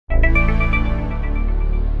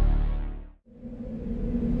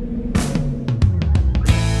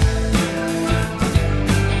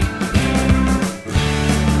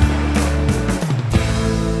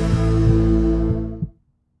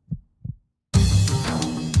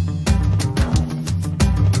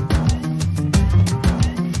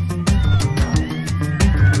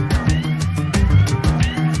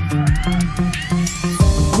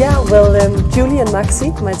Well, Julie and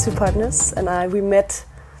Maxi, my two partners, and we met,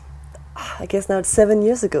 I guess now it's 7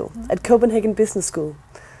 years ago, at Copenhagen Business School.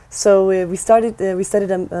 So we studied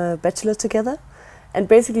a bachelor together, and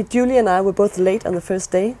basically Julie and I were both late on the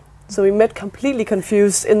first day. So we met completely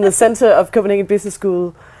confused in the center of Copenhagen Business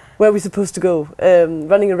School, where we're supposed to go,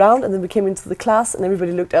 running around, and then we came into the class and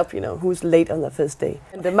everybody looked up, you know, who's late on that first day.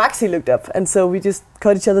 And Maxi looked up, and so we just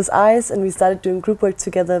caught each other's eyes and we started doing group work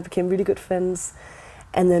together, became really good friends.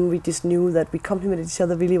 And then we just knew that we complemented each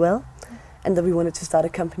other really well, and that we wanted to start a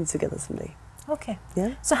company together someday. Okay.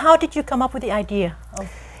 Yeah. So how did you come up with the idea?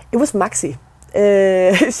 It was Maxi.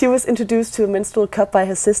 She was introduced to a menstrual cup by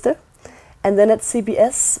her sister. And then at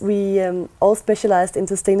CBS, we all specialized in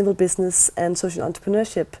sustainable business and social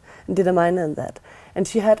entrepreneurship and did a minor in that. And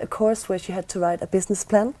she had a course where she had to write a business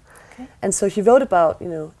plan. Okay. And so she wrote about, you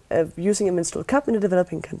know, using a menstrual cup in a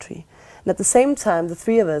developing country. And at the same time, the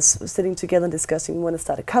three of us were sitting together and discussing, we want to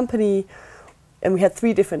start a company. And we had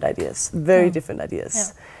 3 different ideas, very different ideas.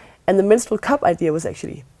 Yeah. And the menstrual cup idea was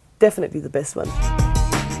actually definitely the best one.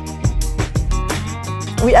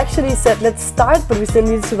 We actually said, let's start, but we still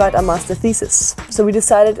needed to write our master thesis. So we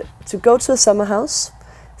decided to go to a summer house,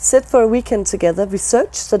 sit for a weekend together,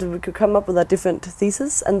 research so that we could come up with our different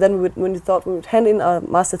theses. And then when we thought we would hand in our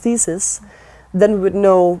master thesis, then we would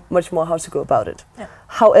know much more how to go about it. Yeah.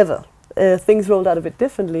 However, things rolled out a bit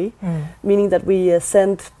differently, meaning that we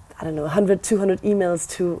sent, I don't know, 100, 200 emails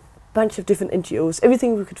to a bunch of different NGOs,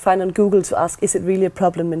 everything we could find on Google to ask, is it really a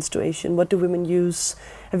problem, menstruation? What do women use?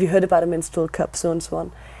 Have you heard about a menstrual cup? So on and so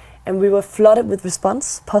on. And we were flooded with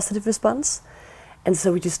response, positive response. And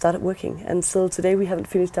so we just started working. And so today we haven't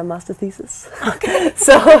finished our master thesis. Okay.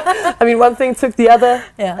 So, I mean, one thing took the other.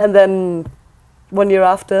 Yeah. And then 1 year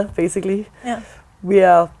after, basically, we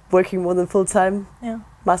are working more than full time. Yeah.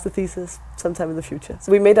 Master thesis sometime in the future.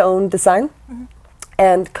 So we made our own design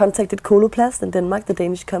and contacted Coloplast in Denmark, the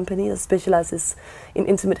Danish company that specializes in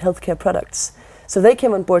intimate healthcare products. So they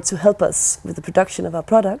came on board to help us with the production of our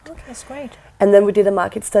product. Okay, that's great. And then we did a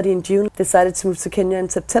market study in June, decided to move to Kenya in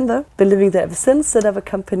September, been living there ever since, set up a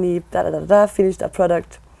company, finished our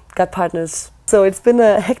product, got partners. So it's been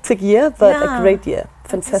a hectic year, but a great year,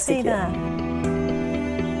 fantastic year.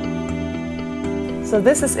 So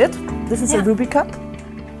this is it. This is a ruby cup.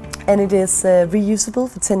 And it is reusable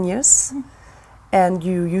for 10 years. And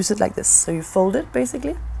you use it like this. So you fold it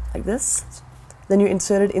basically, like this. Then you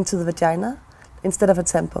insert it into the vagina instead of a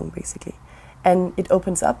tampon, basically. And it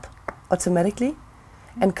opens up automatically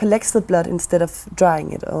and collects the blood instead of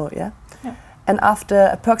drying it. And after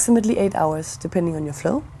approximately 8 hours, depending on your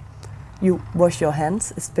flow, you wash your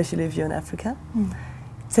hands, especially if you're in Africa.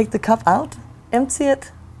 Take the cup out, empty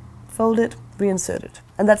it, fold it, reinsert it.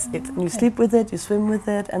 And that's it. And you sleep with it, you swim with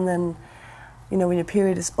it, and then, you know, when your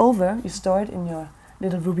period is over, you store it in your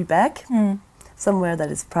little ruby bag, somewhere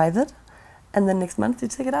that is private, and then next month you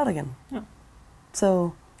take it out again. Yeah.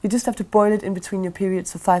 So you just have to boil it in between your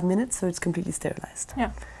periods for 5 minutes, so it's completely sterilized.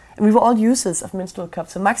 Yeah. And we were all users of menstrual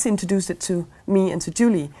cups. So Maxi introduced it to me and to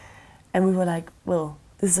Julie, and we were like, well,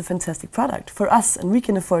 this is a fantastic product for us, and we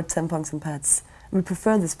can afford tampons and pads. And we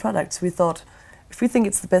prefer this product, so we thought, if we think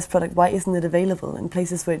it's the best product, why isn't it available in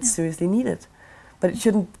places where it's seriously needed? But it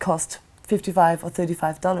shouldn't cost $55 or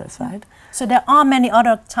 $35, right? So there are many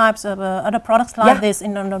other types of other products like this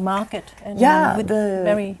in the market. And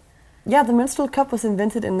the menstrual cup was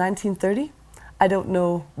invented in 1930. I don't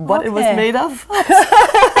know what it was made of.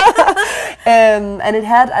 And it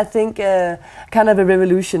had, I think, kind of a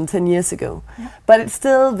revolution 10 years ago. Yeah. But it's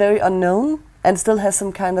still very unknown and still has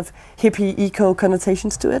some kind of hippie, eco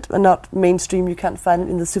connotations to it, and not mainstream. You can't find it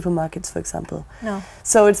in the supermarkets, for example. No.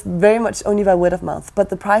 So it's very much only by word of mouth. But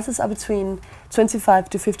the prices are between $25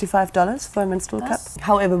 to $55 for a menstrual cup.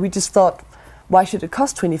 However, we just thought, why should it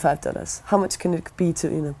cost $25? How much can it be to,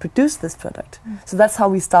 you know, produce this product? So that's how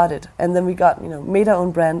we started. And then we got, you know, made our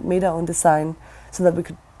own brand, made our own design, so that we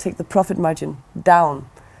could take the profit margin down,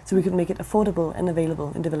 so we could make it affordable and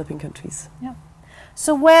available in developing countries. Yeah.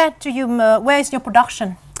 So where is your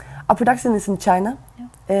production? Our production is in China,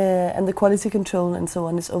 and the quality control and so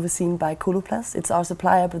on is overseen by Coloplast. It's our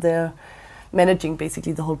supplier, but they're managing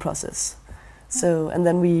basically the whole process. So, and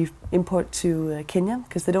then we import to Kenya,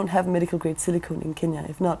 because they don't have medical grade silicone in Kenya.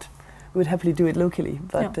 If not, we would happily do it locally,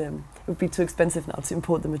 but it would be too expensive now to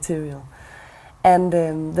import the material. And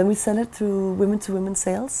then we sell it through women-to-women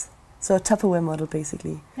sales, so a Tupperware model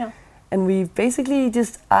basically. Yeah. And we basically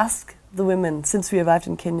just ask the women, since we arrived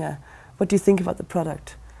in Kenya, what do you think about the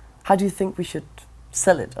product? How do you think we should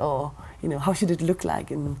sell it? Or, you know, how should it look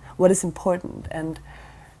like, and what is important? And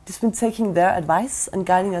just been taking their advice and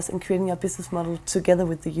guiding us in creating our business model together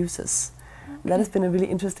with the users. That has been a really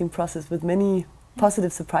interesting process with many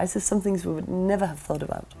positive surprises, some things we would never have thought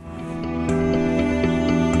about.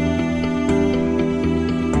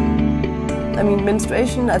 I mean,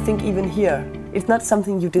 menstruation, I think even here, it's not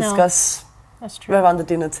something you discuss That's true. around the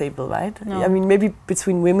dinner table, right? No. I mean, maybe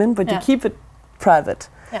between women, but you keep it private.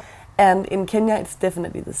 Yeah. And in Kenya, it's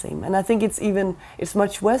definitely the same. And I think it's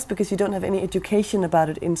much worse because you don't have any education about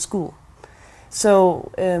it in school.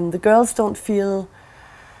 So the girls don't feel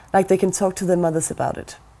like they can talk to their mothers about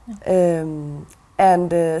it.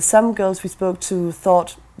 Some girls we spoke to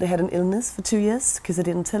thought they had an illness for 2 years because they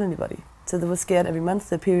didn't tell anybody. So they were scared every month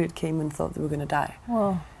their period came and thought they were going to die.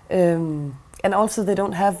 Whoa. And also they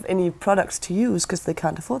don't have any products to use because they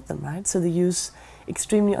can't afford them, right? So they use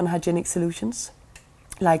extremely unhygienic solutions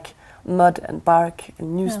like mud and bark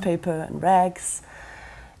and newspaper and rags.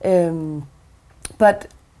 But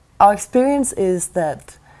our experience is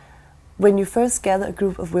that when you first gather a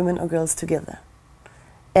group of women or girls together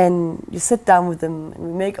and you sit down with them and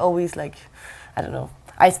we make always like, I don't know,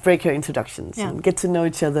 icebreaker introductions and get to know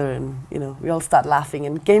each other and, you know, we all start laughing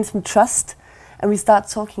and gain some trust and we start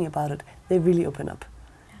talking about it, they really open up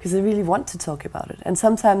because they really want to talk about it. And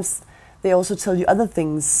sometimes they also tell you other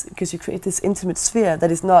things because you create this intimate sphere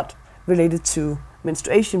that is not related to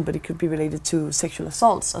menstruation, but it could be related to sexual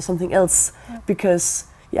assaults or something else because,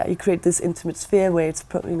 you create this intimate sphere where it's,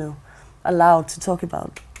 allowed to talk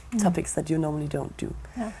about topics that you normally don't do.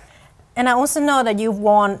 Yeah. And I also know that you've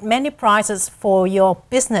won many prizes for your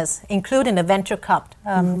business, including the Venture Cup.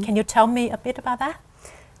 Can you tell me a bit about that?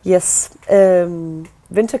 Yes.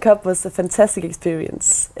 Venture Cup was a fantastic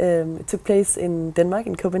experience. It took place in Denmark,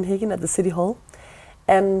 in Copenhagen, at the City Hall.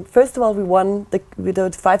 And first of all, we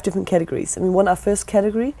did 5 different categories. And we won our first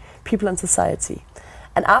category, People and Society.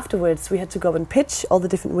 And afterwards, we had to go and pitch all the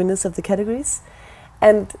different winners of the categories.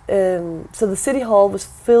 And so the City Hall was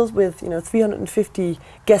filled with 350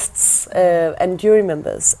 guests and jury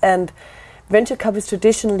members. And Venture Cup is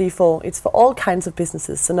traditionally for all kinds of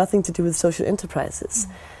businesses, so nothing to do with social enterprises.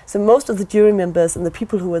 So most of the jury members and the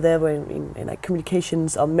people who were there were in like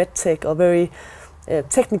communications or medtech or very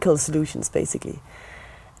technical solutions, basically.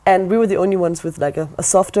 And we were the only ones with like a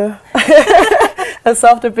softer a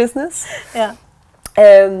softer business. Yeah.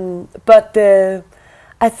 But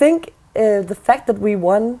I think the fact that we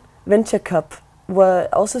won Venture Cup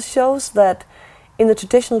also shows that in the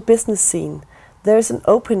traditional business scene, there is an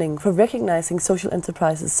opening for recognizing social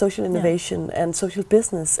enterprises, social innovation and social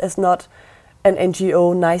business as not an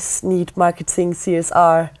NGO, nice, neat marketing,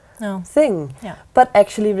 CSR thing, but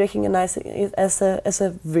actually recognizing it as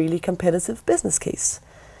a really competitive business case.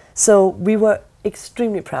 So we were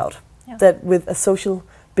extremely proud that with a social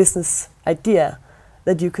business idea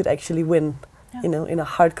that you could actually win, in a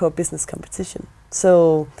hardcore business competition.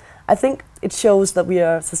 So I think it shows that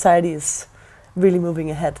society is really moving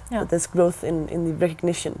ahead, that there's growth in the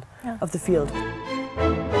recognition of the field.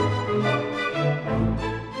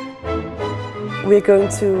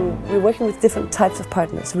 We're working with different types of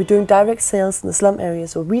partners. We're doing direct sales in the slum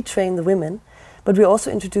areas where we train the women, but we're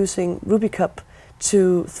also introducing Ruby Cup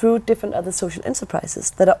through different other social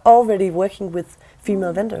enterprises that are already working with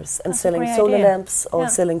female vendors and selling solar lamps or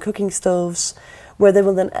selling cooking stoves, where they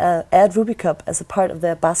will then add Ruby Cup as a part of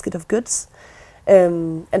their basket of goods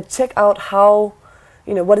and check out how,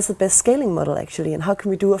 what is the best scaling model actually, and how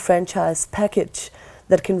can we do a franchise package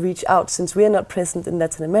that can reach out. Since we are not present in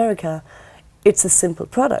Latin America, it's a simple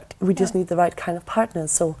product. We just need the right kind of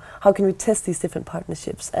partners. So how can we test these different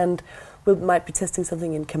partnerships? And we might be testing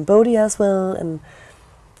something in Cambodia as well. And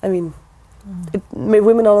I mean,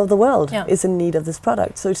 women all over the world is in need of this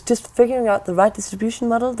product. So it's just figuring out the right distribution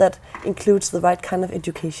model that includes the right kind of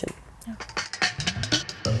education. Yeah.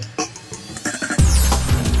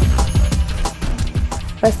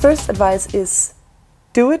 My first advice is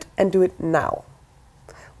do it and do it now.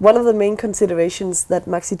 One of the main considerations that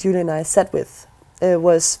Maxi, Julia and I sat with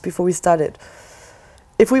was, before we started,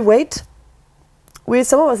 if we wait,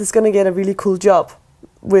 some of us is going to get a really cool job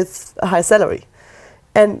with a high salary.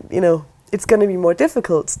 And, it's going to be more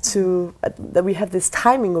difficult that we have this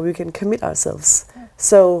timing where we can commit ourselves.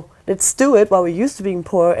 So let's do it while we're used to being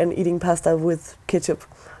poor and eating pasta with ketchup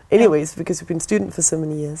anyways, because we've been student for so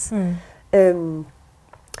many years.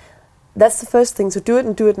 That's the first thing. So do it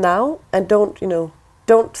and do it now, and don't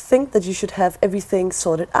think that you should have everything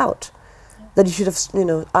sorted out, that you should have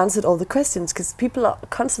answered all the questions, because people are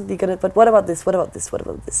constantly gonna, but what about this, what about this, what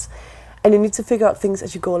about this? And you need to figure out things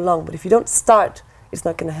as you go along, but if you don't start, it's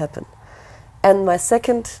not gonna happen. And my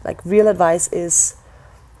second real advice is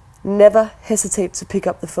never hesitate to pick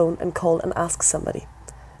up the phone and call and ask somebody.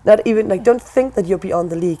 Not even like, don't think that you're beyond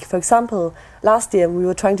the league. For example, last year when we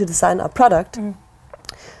were trying to design our product,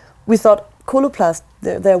 we thought Coloplast,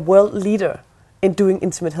 they're a world leader in doing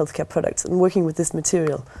intimate healthcare products and working with this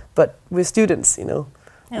material. But we're students, you know.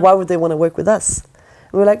 Yeah. Why would they want to work with us?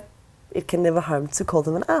 And we were like, it can never harm to call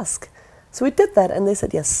them and ask. So we did that, and they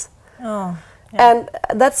said yes. Oh, yeah. And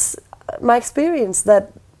that's my experience,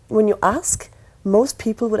 that when you ask, most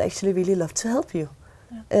people would actually really love to help you.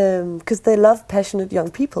 Because they love passionate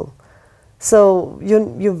young people. So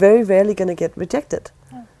you're very rarely going to get rejected.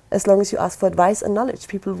 Yeah. As long as you ask for advice and knowledge.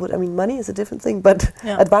 People would, I mean, money is a different thing, but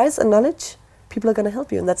advice and knowledge, people are going to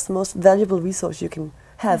help you, and that's the most valuable resource you can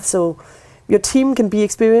have. So your team can be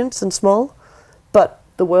experienced and small, but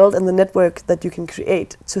the world and the network that you can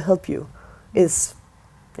create to help you is,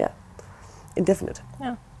 indefinite.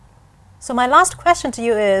 Yeah. So my last question to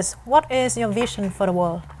you is, what is your vision for the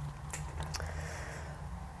world?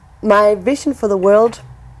 My vision for the world,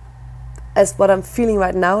 as what I'm feeling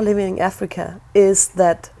right now living in Africa, is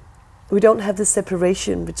that we don't have this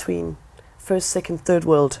separation between first, second, third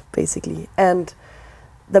world, basically, and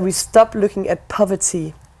that we stop looking at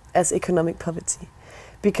poverty as economic poverty.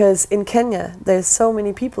 Because in Kenya, there's so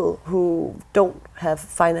many people who don't have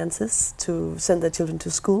finances to send their children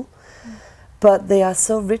to school, but they are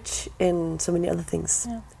so rich in so many other things.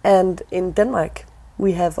 Yeah. And in Denmark,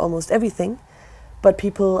 we have almost everything, but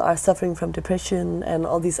people are suffering from depression and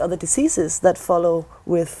all these other diseases that follow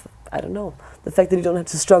with, I don't know, the fact that you don't have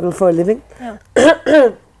to struggle for a living.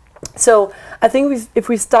 Yeah. So I think if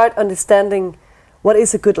we start understanding what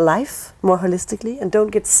is a good life more holistically, and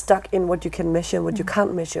don't get stuck in what you can measure and what you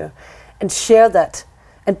can't measure, and share that,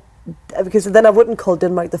 and because then I wouldn't call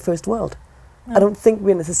Denmark the first world. I don't think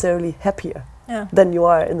we're necessarily happier than you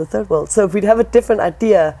are in the third world. So if we'd have a different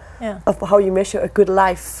idea of how you measure a good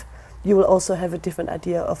life, you will also have a different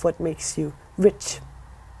idea of what makes you rich.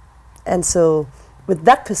 And so with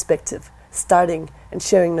that perspective, starting and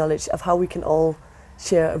sharing knowledge of how we can all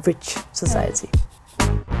share a rich society.